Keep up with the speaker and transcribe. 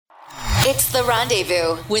It's The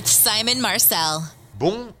Rendezvous with Simon Marcel.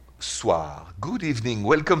 Bonsoir. Good evening.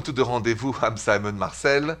 Welcome to The Rendezvous. I'm Simon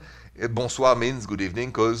Marcel. Bonsoir means good evening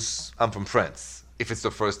because I'm from France, if it's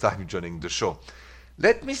the first time you're joining the show.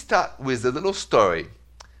 Let me start with a little story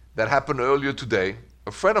that happened earlier today.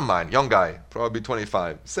 A friend of mine, young guy, probably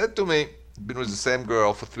 25, said to me, been with the same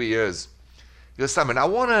girl for 3 years. He goes, Simon, I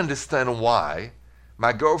want to understand why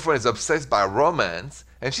my girlfriend is obsessed by romance,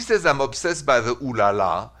 and she says I'm obsessed by the ooh la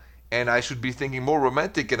la, and I should be thinking more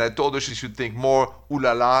romantic, and I told her she should think more ooh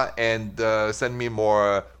la la and send me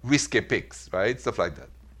more risque pics, right? Stuff like that.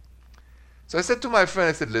 So I said to my friend,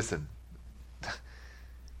 I said, listen,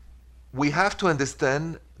 we have to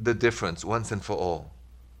understand the difference once and for all.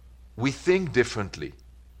 We think differently.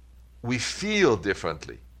 We feel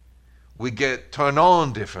differently. We get turned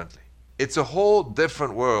on differently. It's a whole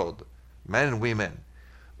different world, men and women.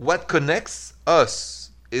 What connects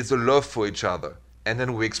us is a love for each other, and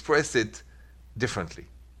then we express it differently.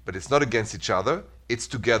 But it's not against each other, it's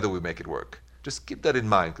together we make it work. Just keep that in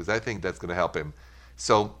mind, because I think that's going to help him.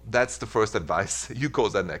 So that's the first advice. You call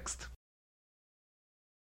that next.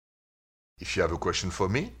 If you have a question for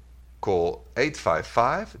me, call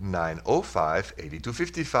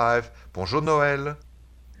 855-905-8255. Bonjour Noël.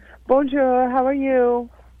 Bonjour, how are you?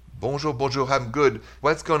 Bonjour, I'm good.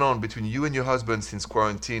 What's going on between you and your husband since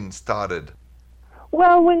quarantine started?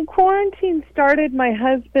 Well, when quarantine started, my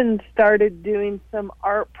husband started doing some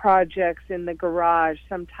art projects in the garage.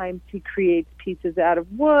 Sometimes he creates pieces out of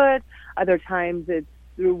wood, other times it's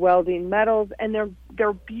through welding metals, and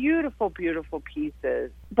they're beautiful, beautiful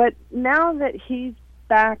pieces. But now that he's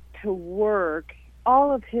back to work,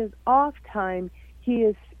 all of his off time he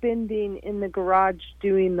is spending in the garage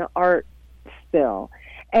doing the art still.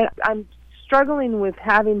 And I'm struggling with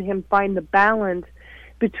having him find the balance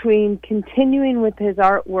between continuing with his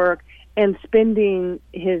artwork and spending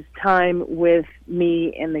his time with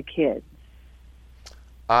me and the kids.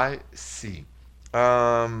 I see.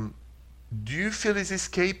 Do you feel he's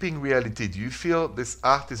escaping reality? Do you feel this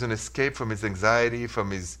art is an escape from his anxiety,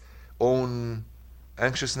 from his own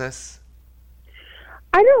anxiousness?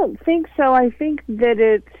 I don't think so. I think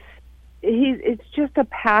that it's just a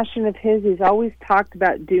passion of his. He's always talked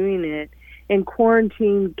about doing it, and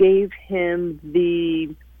quarantine gave him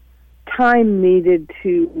the time needed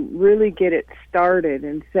to really get it started,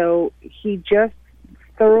 and so he just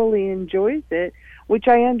thoroughly enjoys it, which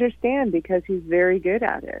I understand because he's very good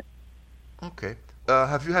at it. Okay.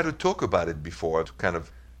 Have you had to talk about it before to kind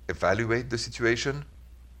of evaluate the situation?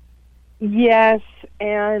 Yes,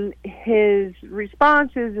 and his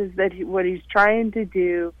response is that what he's trying to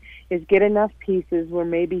do is get enough pieces where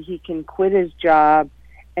maybe he can quit his job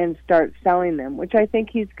and start selling them, which I think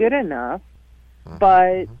he's good enough,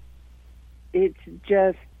 but it's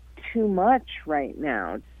just too much right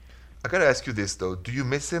now. I gotta ask you this though, do you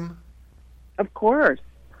miss him? Of course.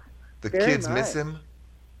 The Very kids much. miss him?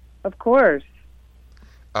 Of course.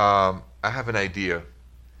 I have an idea.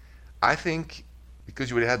 I think, because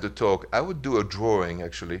you already had the talk, I would do a drawing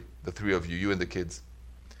actually, the three of you, you and the kids,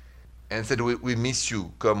 and said, we miss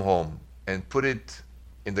you, come home, and put it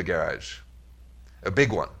in the garage. A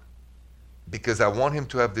big one. Because I want him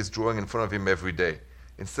to have this drawing in front of him every day.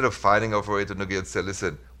 Instead of fighting over it and again say,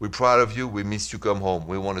 listen, we're proud of you, we miss you, come home,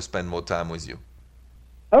 we want to spend more time with you.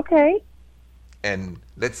 Okay. And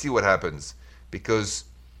let's see what happens. Because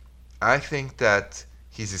I think that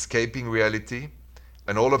he's escaping reality,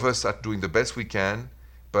 and all of us are doing the best we can,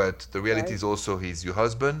 but the reality is also he's your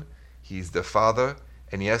husband, he's the father,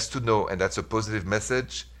 and he has to know, and that's a positive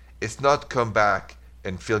message, it's not come back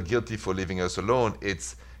and feel guilty for leaving us alone,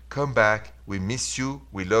 it's come back, we miss you,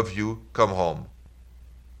 we love you, come home.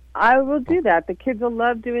 I will do that. The kids will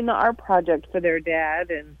love doing the art project for their dad,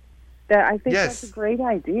 and I think that's a great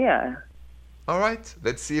idea. All right,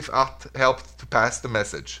 let's see if art helped to pass the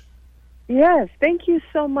message. Yes, thank you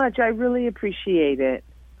so much. I really appreciate it.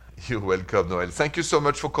 You're welcome, Noël. Thank you so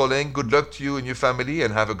much for calling. Good luck to you and your family,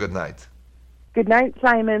 and have a good night. Good night,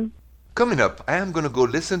 Simon. Coming up, I am going to go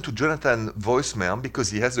listen to Jonathan's voicemail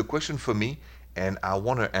because he has a question for me, and I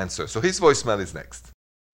want to answer. So his voicemail is next.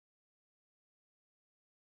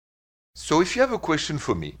 So if you have a question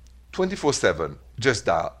for me, 24/7, just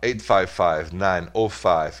dial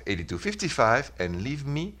 855-905-8255 and leave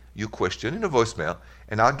me your question in a voicemail,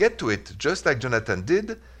 and I'll get to it just like Jonathan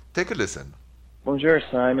did. Take a listen. Bonjour,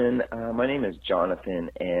 Simon. My name is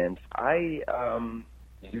Jonathan, and I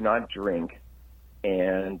do not drink,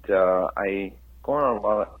 and I go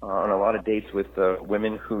on a lot of dates with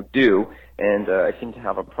women who do, and I seem to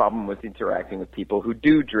have a problem with interacting with people who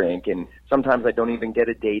do drink, and sometimes I don't even get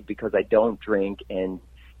a date because I don't drink, and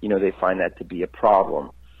they find that to be a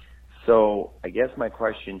problem. So I guess my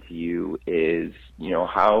question to you is,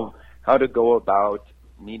 how to go about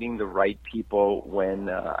meeting the right people when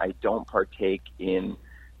I don't partake in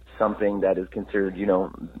something that is considered,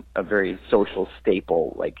 a very social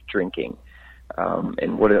staple like drinking,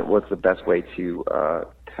 and what's the best way to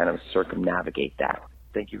kind of circumnavigate that?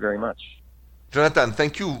 Thank you very much. Jonathan,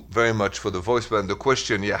 thank you very much for the voicemail and the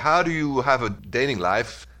question. Yeah, how do you have a dating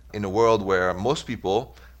life in a world where most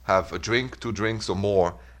people have a drink, 2 drinks or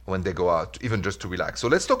more when they go out, even just to relax? So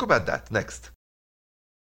let's talk about that next.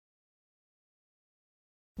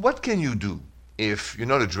 What can you do if you're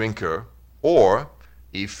not a drinker or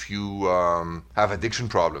if you have addiction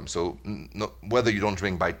problems? So whether you don't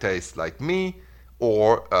drink by taste like me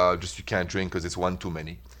or just you can't drink because it's one too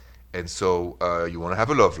many. And so you want to have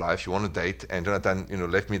a love life, you want to date, and Jonathan,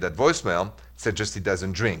 left me that voicemail, said just he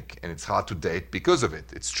doesn't drink, and it's hard to date because of it.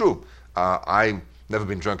 It's true. I've never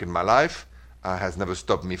been drunk in my life, has never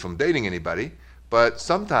stopped me from dating anybody, but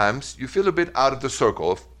sometimes you feel a bit out of the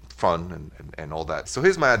circle of fun and all that. So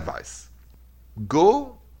here's my advice.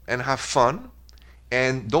 Go and have fun,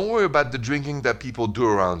 and don't worry about the drinking that people do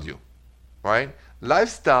around you, right?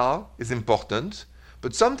 Lifestyle is important,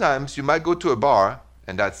 but sometimes you might go to a bar,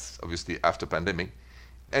 and that's obviously after pandemic,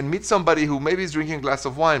 and meet somebody who maybe is drinking a glass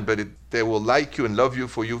of wine, but they will like you and love you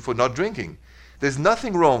for not drinking. There's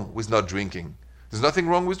nothing wrong with not drinking. There's nothing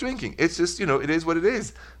wrong with drinking. It's just, it is what it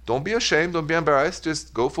is. Don't be ashamed, don't be embarrassed,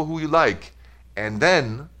 just go for who you like. And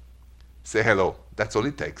then say hello. That's all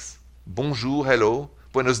it takes. Bonjour, hello,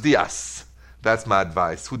 buenos dias. That's my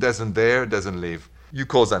advice. Who doesn't dare, doesn't live. You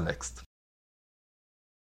calls are next.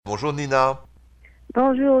 Bonjour, Nina.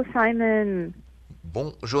 Bonjour, Simon.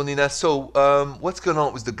 Bonjour, Nina. So, what's going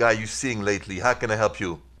on with the guy you're seeing lately? How can I help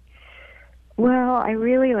you? Well, I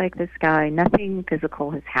really like this guy. Nothing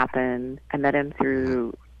physical has happened. I met him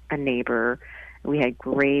through a neighbor. We had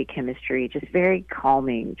great chemistry, just very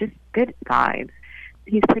calming, just good vibes.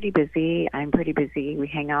 He's pretty busy. I'm pretty busy. We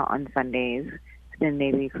hang out on Sundays. It's been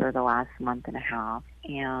maybe for the last month and a half.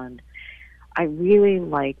 And I really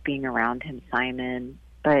like being around him, Simon,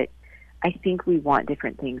 but I think we want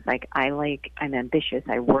different things. I'm ambitious.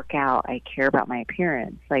 I work out. I care about my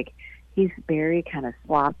appearance. He's very kind of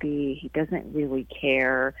sloppy. He doesn't really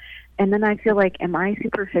care. And then I feel like, am I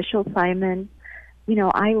superficial, Simon?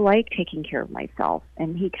 I like taking care of myself.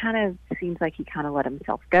 And he kind of seems like he kind of let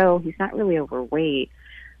himself go. He's not really overweight,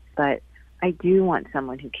 but I do want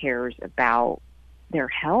someone who cares about their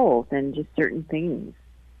health and just certain things.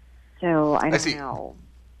 So I don't know.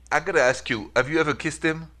 I got to ask you, have you ever kissed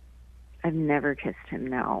him? I've never kissed him,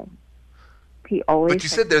 no. He always. But you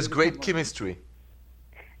said there's great chemistry.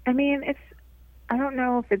 I mean, I don't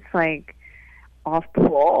know if it's off the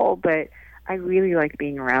wall, but I really like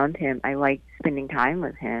being around him. I like spending time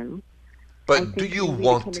with him. But do you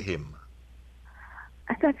want him?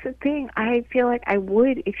 That's the thing. I feel like I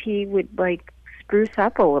would if he would spruce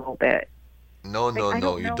up a little bit. No,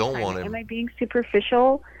 you don't want him. Am I being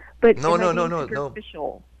superficial? But no.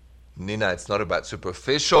 Superficial? Nina, it's not about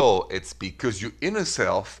superficial. It's because your inner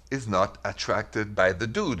self is not attracted by the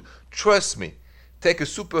dude. Trust me. Take a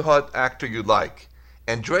super hot actor you like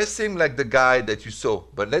and dress him like the guy that you saw.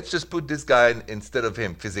 But let's just put this guy instead of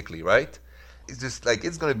him physically, right? It's just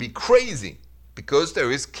it's going to be crazy because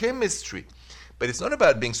there is chemistry. But it's not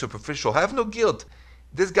about being superficial. Have no guilt.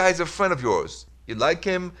 This guy's a friend of yours. You like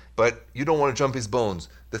him, but you don't want to jump his bones.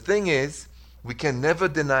 The thing is, we can never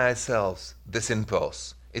deny ourselves this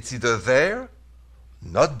impulse. It's either there,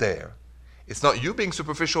 not there. It's not you being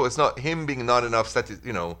superficial. It's not him being not enough that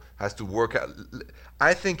has to work out.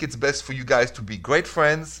 I think it's best for you guys to be great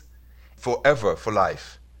friends forever, for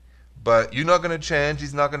life. But you're not going to change.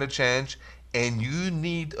 He's not going to change. And you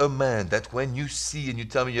need a man that when you see and you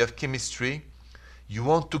tell me you have chemistry, you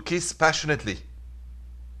want to kiss passionately.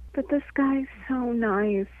 But this guy's so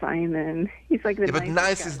nice, Simon. He's like the but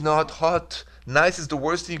nice guy. Is not hot. Nice is the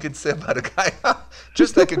worst thing you can say about a guy.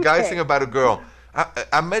 Just like a guy saying about a girl.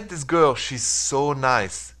 I met this girl. She's so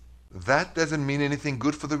nice. That doesn't mean anything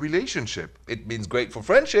good for the relationship. It means great for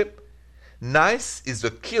friendship. Nice is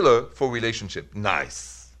the killer for relationship.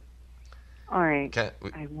 Nice. All right. I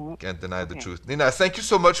can't deny the truth. Nina, thank you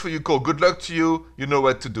so much for your call. Good luck to you. You know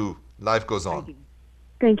what to do. Life goes on.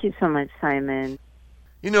 Thank you so much, Simon.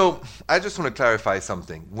 I just want to clarify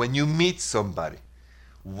something. When you meet somebody,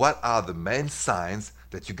 what are the main signs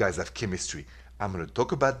that you guys have chemistry? I'm going to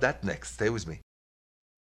talk about that next. Stay with me.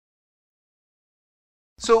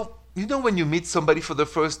 So, when you meet somebody for the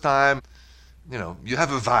first time, you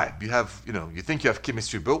have a vibe. You think you have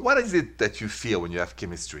chemistry. But what is it that you feel when you have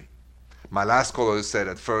chemistry? My last caller said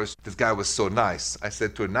at first, this guy was so nice. I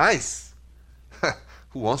said to her, nice?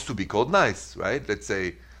 who wants to be called nice, right? Let's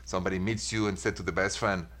say somebody meets you and said to the best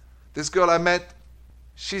friend, this girl I met,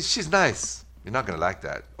 she's nice. You're not going to like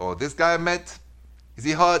that. Or this guy I met, is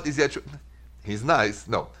he hot? Is he he's nice?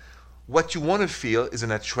 No. What you want to feel is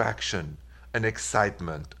an attraction, an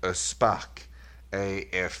excitement, a spark,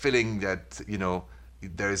 a feeling that,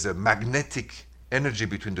 there is a magnetic energy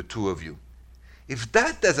between the two of you. If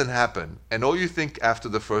that doesn't happen, and all you think after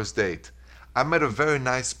the first date, I met a very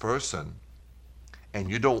nice person, and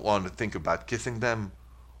you don't want to think about kissing them,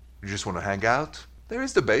 you just want to hang out, there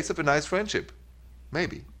is the base of a nice friendship.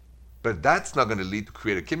 Maybe. But that's not going to lead to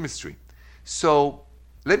create a chemistry. So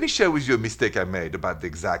let me share with you a mistake I made about the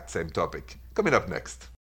exact same topic. Coming up next.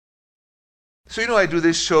 So I do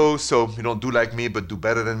this show so you don't do like me but do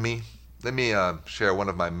better than me. Let me share one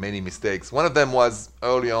of my many mistakes. One of them was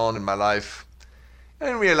early on in my life.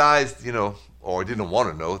 I realized, or didn't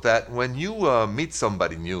want to know, that when you meet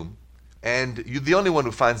somebody new and you're the only one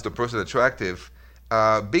who finds the person attractive,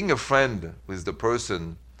 being a friend with the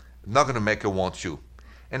person not going to make her want you.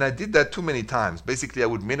 And I did that too many times. Basically, I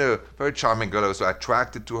would meet a very charming girl. I was so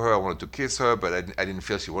attracted to her. I wanted to kiss her, but I didn't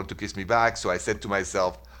feel she wanted to kiss me back. So I said to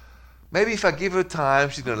myself, maybe if I give her time,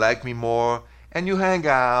 she's going to like me more. And you hang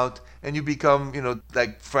out, and you become,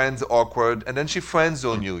 like friends, awkward. And then she friend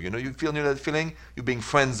zone you. You feel that feeling? You're being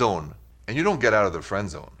friend zoned. And you don't get out of the friend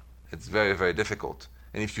zone. It's very, very difficult.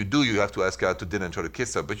 And if you do, you have to ask her out to dinner and try to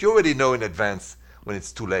kiss her. But you already know in advance when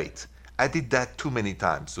it's too late. I did that too many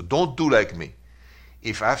times. So don't do like me.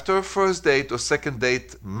 If after a first date or second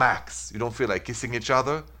date max, you don't feel like kissing each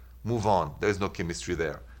other, move on. There's no chemistry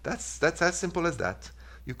there. That's as simple as that.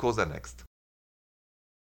 You call that next.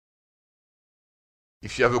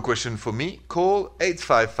 If you have a question for me, call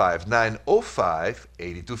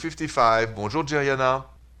 855-905-8255. Bonjour, Jeriana.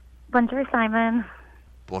 Bonjour, Simon.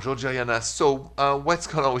 Bonjour, Jeriana. So, what's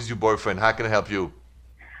going on with your boyfriend? How can I help you?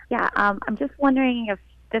 Yeah, I'm just wondering if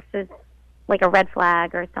this is like a red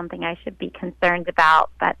flag or something I should be concerned about.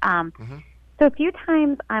 But so a few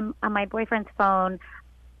times on my boyfriend's phone,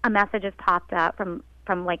 a message has popped up from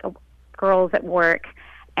like girls at work,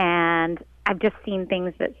 and I've just seen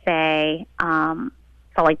things that say,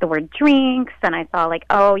 saw like the word drinks, and I saw like,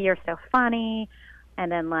 oh, you're so funny,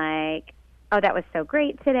 and then like, oh, that was so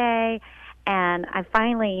great today, and I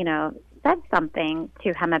finally, said something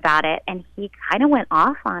to him about it, and he kind of went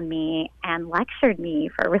off on me and lectured me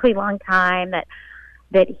for a really long time that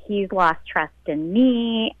he's lost trust in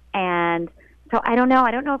me. And so I don't know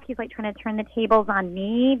if he's like trying to turn the tables on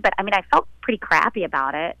me, but I mean, I felt pretty crappy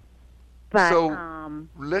about it. But so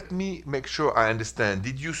let me make sure I understand.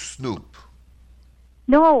 Did you snoop?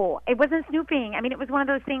 No, it wasn't snooping. I mean, it was one of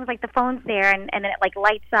those things like the phone's there and then it like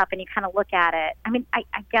lights up and you kind of look at it. I mean, I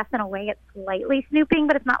guess in a way it's slightly snooping,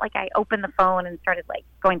 but it's not like I opened the phone and started like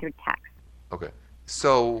going through text. Okay.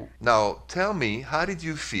 So now tell me, how did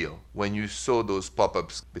you feel when you saw those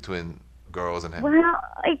pop-ups between girls and him? Well,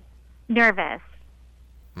 like nervous.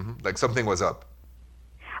 Like something was up.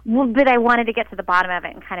 Well, but I wanted to get to the bottom of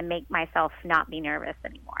it and kind of make myself not be nervous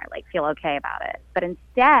anymore, like feel okay about it. But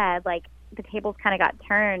instead, like, the tables kind of got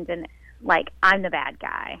turned and like I'm the bad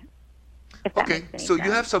guy. Okay, so you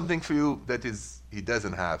have something for you that he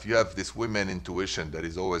doesn't have. You have this women intuition that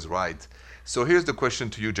is always right. So here's the question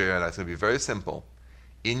to you, Jeriana. It's going to be very simple.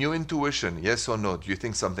 In your intuition, yes or no, do you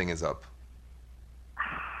think something is up?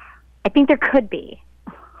 I think there could be.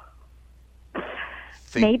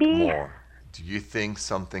 Think maybe more. Do you think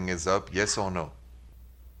something is up? Yes or no?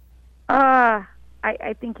 I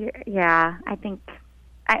think I think.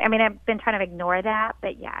 I mean, I've been trying to ignore that,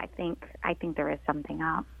 but yeah, I think there is something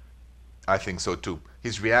up. I think so too.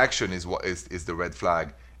 His reaction is what is the red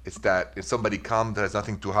flag. It's that if somebody calm that has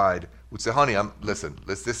nothing to hide would say, honey, this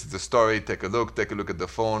is the story, take a look at the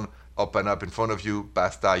phone, open up in front of you,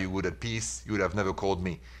 basta, you would at peace, you would have never called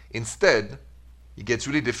me. Instead, he gets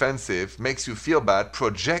really defensive, makes you feel bad,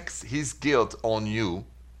 projects his guilt on you,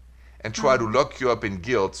 and try to lock you up in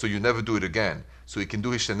guilt so you never do it again. So he can do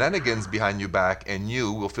his shenanigans behind your back, and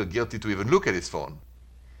you will feel guilty to even look at his phone.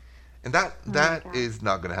 And that is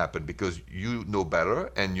not going to happen because you know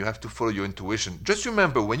better and you have to follow your intuition. Just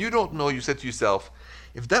remember, when you don't know, you said to yourself,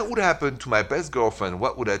 if that would happen to my best girlfriend,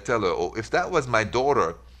 what would I tell her? Or if that was my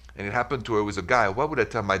daughter and it happened to her with a guy, what would I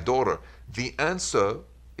tell my daughter? The answer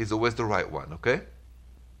is always the right one, okay?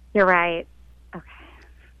 You're right. Okay.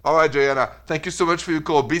 All right, Jeriana. Thank you so much for your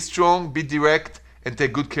call. Be strong, be direct, and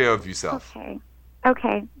take good care of yourself.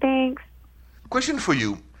 Okay, thanks. Question for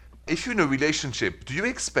you. If you're in a relationship, do you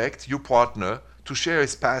expect your partner to share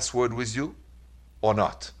his password with you or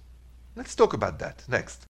not? Let's talk about that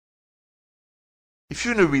next. If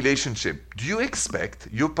you're in a relationship, do you expect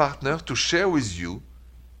your partner to share with you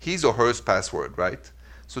his or her password, right?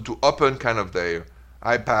 So to open kind of their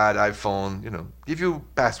iPad, iPhone, give you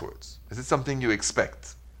passwords. Is it something you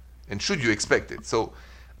expect? And should you expect it? So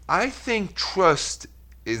I think trust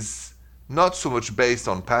is not so much based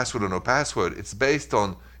on password or no password. It's based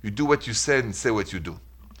on you do what you say and say what you do.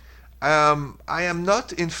 I am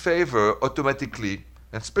not in favor automatically,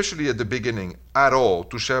 especially at the beginning, at all,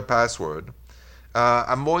 to share password.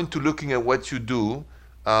 I'm more into looking at what you do.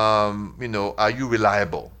 Are you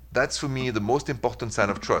reliable? That's for me the most important sign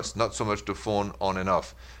of trust, not so much the phone on and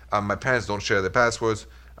off. My parents don't share their passwords.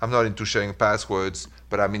 I'm not into sharing passwords,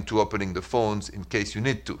 but I'm into opening the phones in case you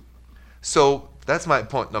need to. So that's my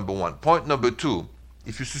point number one. Point number two,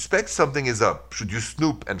 if you suspect something is up, should you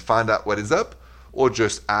snoop and find out what is up, or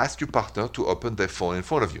just ask your partner to open their phone in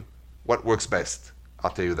front of you? What works best? I'll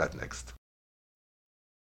tell you that next.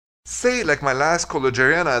 Say, like my last caller,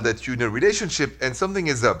 Jeriana, that you're in a relationship and something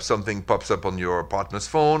is up. Something pops up on your partner's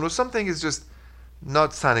phone, or something is just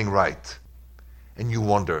not sounding right. And you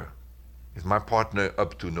wonder, is my partner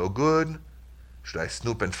up to no good? Should I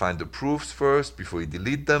snoop and find the proofs first before he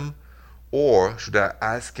delete them? Or should I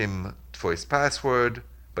ask him for his password,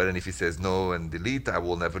 but then if he says no and delete, I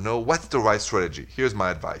will never know? What's the right strategy? Here's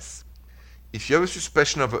my advice. If you have a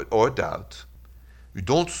suspicion of it or a doubt, you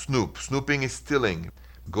don't snoop. Snooping is stealing.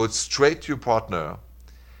 Go straight to your partner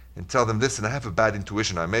and tell them, listen, I have a bad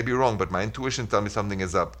intuition. I may be wrong, but my intuition tells me something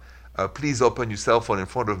is up. Please open your cell phone in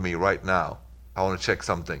front of me right now. I want to check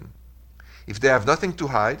something. If they have nothing to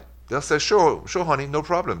hide, they'll say, sure, honey, no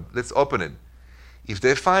problem. Let's open it. If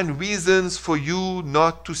they find reasons for you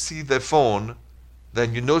not to see their phone,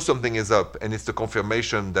 then you know something is up, and it's the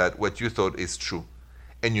confirmation that what you thought is true.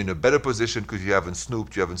 And you're in a better position because you haven't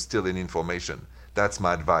snooped, you haven't stolen information. That's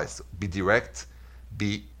my advice. Be direct,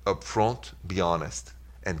 be upfront, be honest,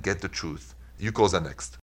 and get the truth. You calls are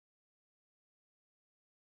next.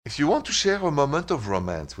 If you want to share a moment of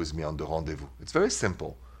romance with me on the rendezvous, it's very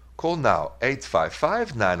simple. Call now,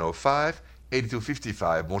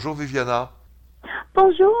 855-905-8255. Bonjour, Viviana.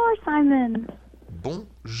 Bonjour, Simon.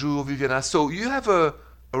 Bonjour, Viviana. So you have a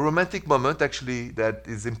romantic moment, actually, that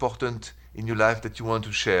is important in your life that you want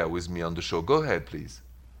to share with me on the show. Go ahead, please.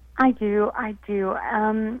 I do.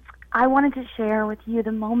 I wanted to share with you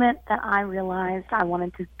the moment that I realized I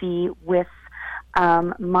wanted to be with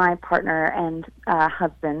my partner and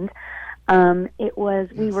husband.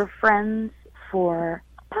 We were friends for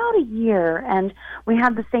about a year, and we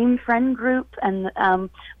had the same friend group, and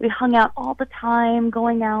we hung out all the time,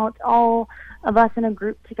 going out, all of us in a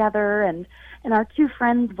group together, and our two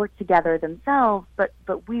friends were together themselves, but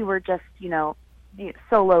we were just,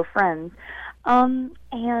 solo friends. And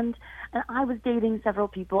I was dating several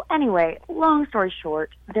people. Anyway, long story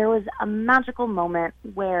short, there was a magical moment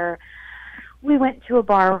where we went to a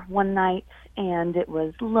bar one night, and it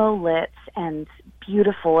was low lit and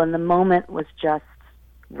beautiful, and the moment was just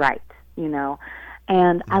right,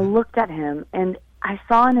 And I looked at him, and I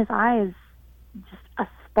saw in his eyes just a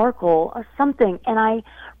sparkle or something, and I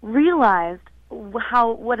realized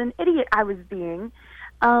what an idiot I was being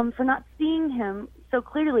for not seeing him so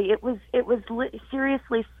clearly. It was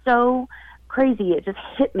seriously so crazy. It just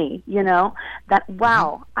hit me, that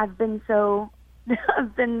wow, I've been so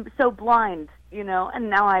blind, and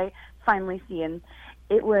now I finally see. And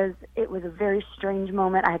it was a very strange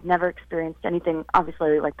moment. I had never experienced anything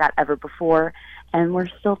obviously like that ever before, and we're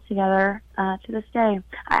still together to this day.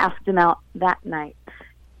 I asked him out that night.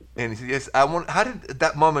 And he said, yes, how did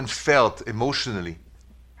that moment felt emotionally?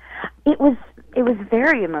 It was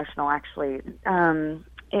very emotional, actually.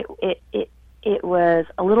 It was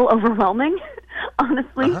a little overwhelming,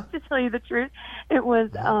 honestly, to tell you the truth. It was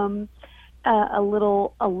a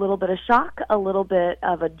little bit of shock, a little bit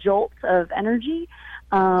of a jolt of energy.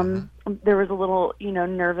 There was a little,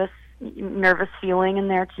 nervous feeling in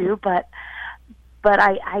there too, but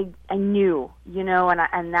I knew,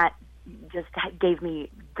 and that just gave me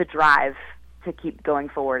the drive to keep going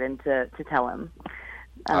forward and to tell him.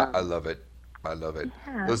 I love it.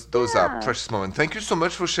 Yeah, Those are precious moments. Thank you so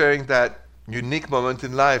much for sharing that unique moment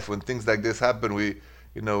in life when things like this happen. We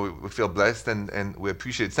feel blessed and we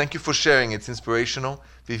appreciate it. Thank you for sharing. It's inspirational,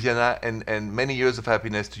 Viviana, and many years of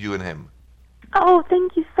happiness to you and him. Oh,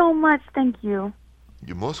 thank you so much. Thank you.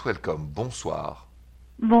 You're most welcome. Bonsoir.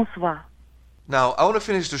 Bonsoir. Now, I want to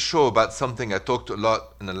finish the show about something I talked a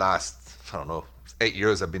lot in the last, 8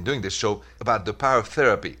 years I've been doing this show, about the power of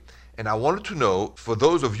therapy. And I wanted to know, for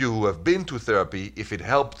those of you who have been to therapy, if it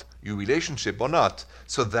helped your relationship or not.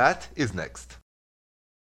 So that is next.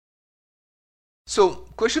 So,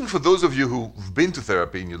 question for those of you who've been to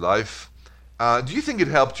therapy in your life, do you think it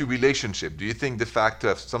helped your relationship? Do you think the fact to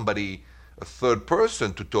have somebody, a third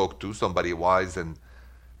person to talk to, somebody wise and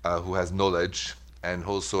who has knowledge and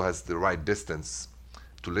also has the right distance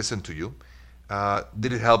to listen to you.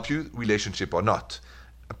 Did it help you, relationship or not?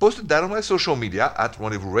 I posted that on my social media at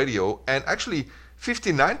Rendezvous Radio, and actually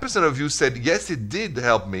 59% of you said yes, it did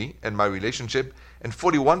help me and my relationship, and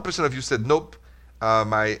 41% of you said nope,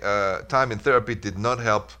 my time in therapy did not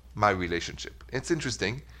help my relationship. It's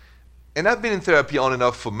interesting. And I've been in therapy on and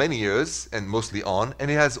off for many years, and mostly on,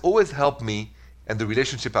 and it has always helped me and the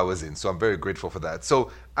relationship I was in. So I'm very grateful for that.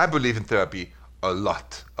 So I believe in therapy a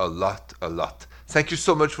lot, a lot, a lot. Thank you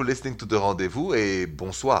so much for listening to The Rendezvous, et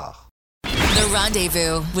bonsoir. The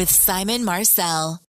Rendezvous with Simon Marcel.